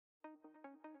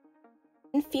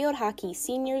In field hockey,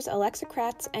 seniors Alexa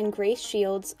Kratz and Grace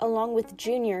Shields, along with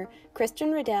junior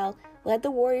Kristen Riddell, led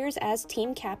the Warriors as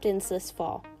team captains this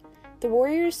fall. The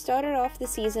Warriors started off the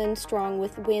season strong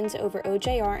with wins over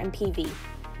OJR and PV.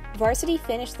 Varsity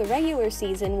finished the regular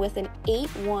season with an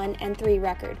 8-1-3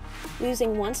 record,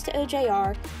 losing once to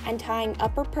OJR and tying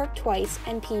Upper Perk twice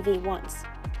and PV once.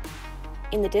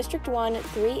 In the District 1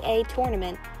 3A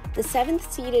tournament, the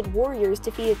 7th-seeded Warriors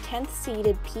defeated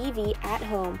 10th-seeded PV at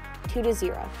home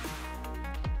 2-0.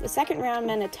 The second round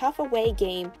meant a tough away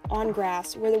game on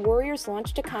grass where the Warriors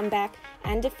launched a comeback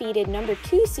and defeated number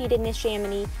 2-seeded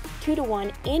Neshaminy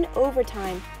 2-1 in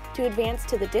overtime to advance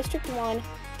to the District 1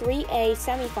 3A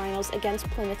semifinals against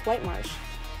Plymouth Whitemarsh.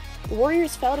 The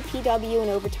Warriors fell to PW in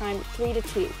overtime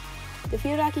 3-2. The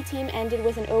field hockey team ended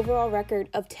with an overall record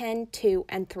of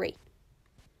 10-2-3.